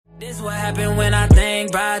This what happened when I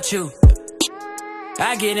think about you.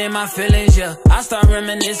 I get in my feelings, yeah. I start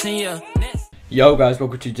reminiscing, yeah. Yo guys,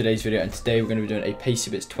 welcome to today's video, and today we're going to be doing a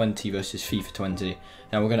PACYBITS20 versus FIFA20.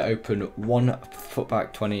 Now we're going to open one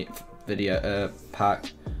FUT20 video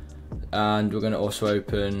pack, and we're going to also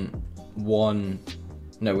open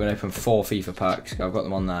four FIFA packs. I've got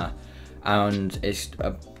them on there, and it's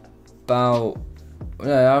about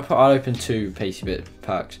I'll open two PACYBIT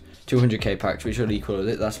packs, 200k packs, which will equal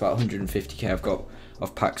it. That's about 150k I've got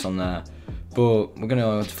of packs on there. But we're going to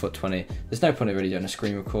go on to FUT20. There's no point in really doing a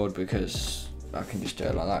screen record because I can just do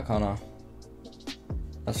it like that, can't I?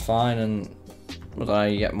 That's fine, and I don't know,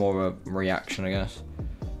 you get more of a reaction, I guess.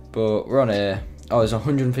 But we're on here. Oh, there's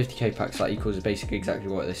 150k packs. That equals basically exactly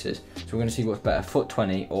what this is. So we're going to see what's better,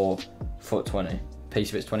 FUT20 or FUT20.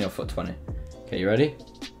 PACYBITS20 or FUT20. Okay, you ready?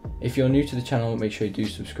 If you're new to the channel, make sure you do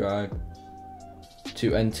subscribe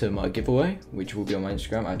to enter my giveaway, which will be on my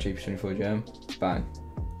Instagram at JP24GM. Bang.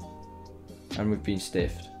 And we've been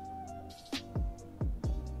stiffed.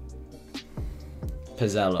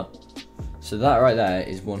 Pizzella. So that right there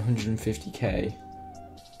is 150k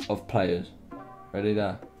of players. Ready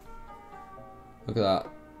there? Look at that.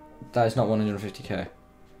 That is not 150k.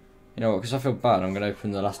 You know what, because I feel bad, I'm going to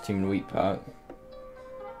open the last team in the week pack.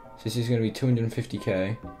 So this is going to be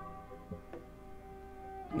 250k.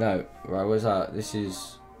 No, right, where's that? This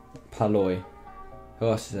is Paloy. Who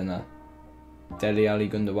else is in there? Dele Alli,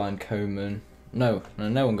 Gundogan, Coman. No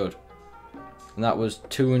one good. And that was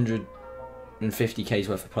 250k's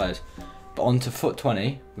worth of players. But on to FUT20,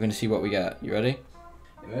 we're going to see what we get. You ready?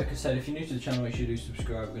 Like I said, if you're new to the channel, make sure you do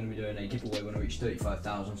subscribe. We're going to be doing a giveaway when I reach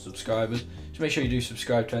 35,000 subscribers. So make sure you do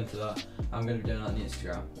subscribe to enter that. I'm going to be doing that on the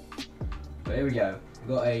Instagram. But here we go.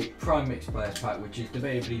 We've got a Prime Mixed Players pack, which is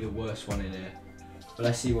debatably the worst one in here. But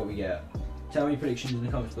let's see what we get. Tell me your predictions in the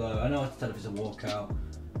comments below. I know how to tell if it's a walkout,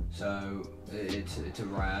 so it's a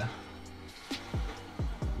rare.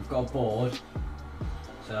 We've got a board,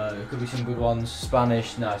 so it could be some good ones.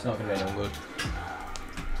 Spanish, no, it's not going to be anyone good.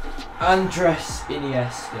 Andres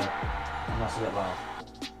Iniesta, and that's a bit loud.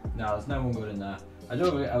 No, there's no one good in there. I do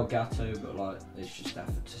have El Gato, but like it's just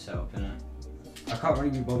effort to set up, innit? I can't really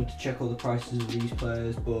be bothered to check all the prices of these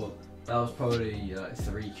players, but that was probably like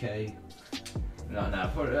 3k. No,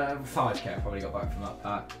 probably 5k I probably got back from that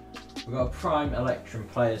pack. We've got a Prime Electrum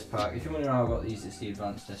Players pack. If you're wondering how I got these, it's the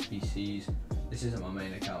advanced SBCs. This isn't my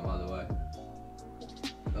main account, by the way.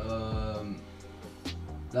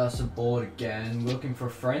 That's a board again. We're looking for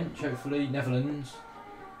a French, hopefully. Netherlands.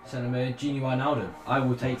 Centre mid. Gini Wijnaldum. I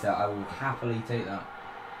will take that. I will happily take that.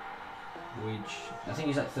 Which, I think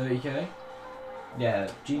he's at 30k. Yeah,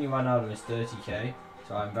 Gini Wijnaldum is 30k.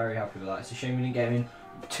 So I'm very happy with that. It's a shame we didn't get him in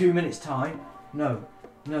 2 minutes time. No.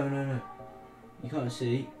 You can't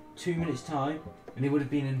see. 2 minutes time, and he would have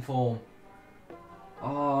been in form.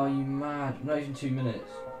 Oh, you mad? Not even 2 minutes.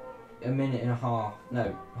 A minute and a half.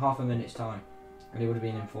 No, half a minute's time, and he would have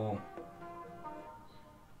been in form.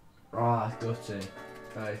 Ah, that's gutty.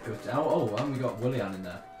 That is gutty. Oh, and we got Willian in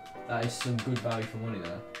there. That is some good value for money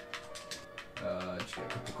there. Just get a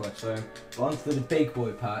couple of coins for him. But on for the big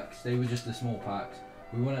boy packs. They were just the small packs.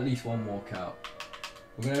 We want at least one walkout.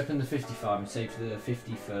 We're going to open the 55 and save the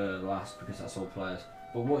 50 for last because that's all players.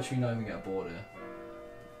 But watch me not even get a board here.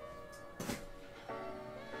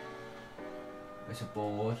 It's a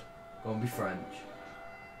board. Go and be French.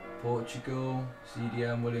 Portugal,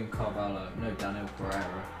 CDM, William Carvalho. No, Daniel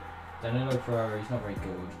Pereira. Danilo Pereira, he's not very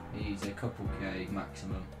good. He's a couple K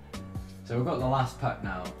maximum. So we've got the last pack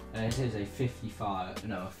now, and it is a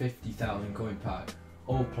 50,000 coin pack.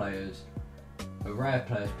 All players. A rare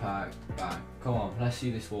players pack. Bang. Come on, let's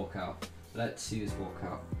see this walkout. Let's see this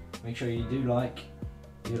walkout. Make sure you do like.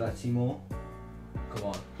 You'd like to see more?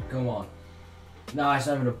 Come on. Nice,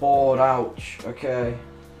 having a board, ouch. Okay.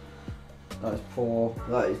 That is poor.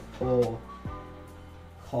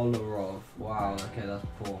 Kolarov. Wow, okay, that's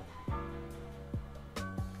poor.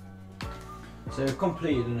 So we've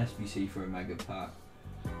completed an SBC for a mega pack.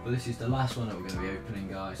 But this is the last one that we're going to be opening,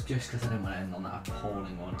 guys, just because I don't want to end on that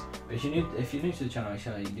appalling one. But if you're new to the channel, make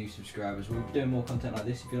sure you do subscribe, as we'll be doing more content like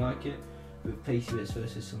this if you like it, with PACYBITS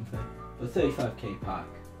versus something. But 35k pack,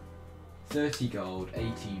 30 gold,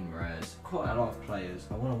 18 rares, quite a lot of players.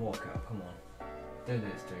 I want to walk out. Come on, don't do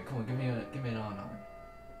this to me. Come on, give me an R9.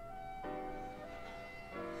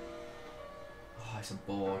 Oh, it's a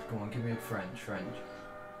board. Come on, give me a French,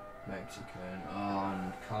 Mexican,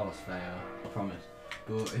 and Carlos Vela. I promise.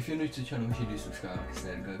 But if you're new to the channel, make sure you do subscribe, like I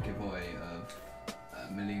said, go giveaway of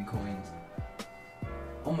 1 million coins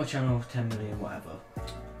on my channel, 10 million, whatever.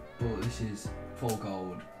 But this is 4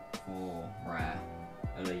 gold for rare,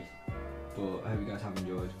 at least. But I hope you guys have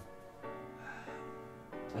enjoyed.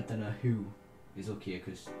 I don't know who is luckier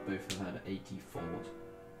because both have had 84s.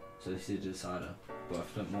 So this is a decider. But I've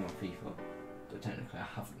spent more on FIFA. But technically I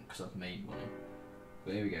haven't because I've made money.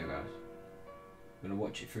 But here we go, guys. I'm going to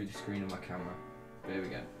watch it through the screen of my camera. But here we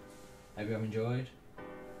go. Hope you have enjoyed.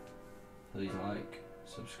 Please like,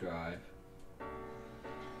 subscribe.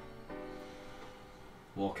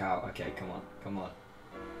 Walk out. Okay, come on, come on.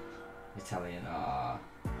 Italian.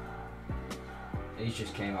 He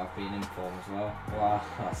just came out being in form as well. Wow,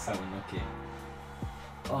 that's so unlucky.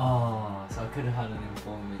 Oh, so I could have had an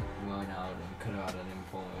inform with Ronaldo, could have had an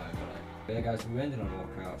inform with Ronaldo. But yeah, guys, we ended on a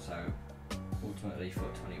walkout, so ultimately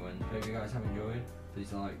FUT20 wins. Hope you guys have enjoyed.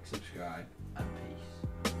 Please like, subscribe, and peace.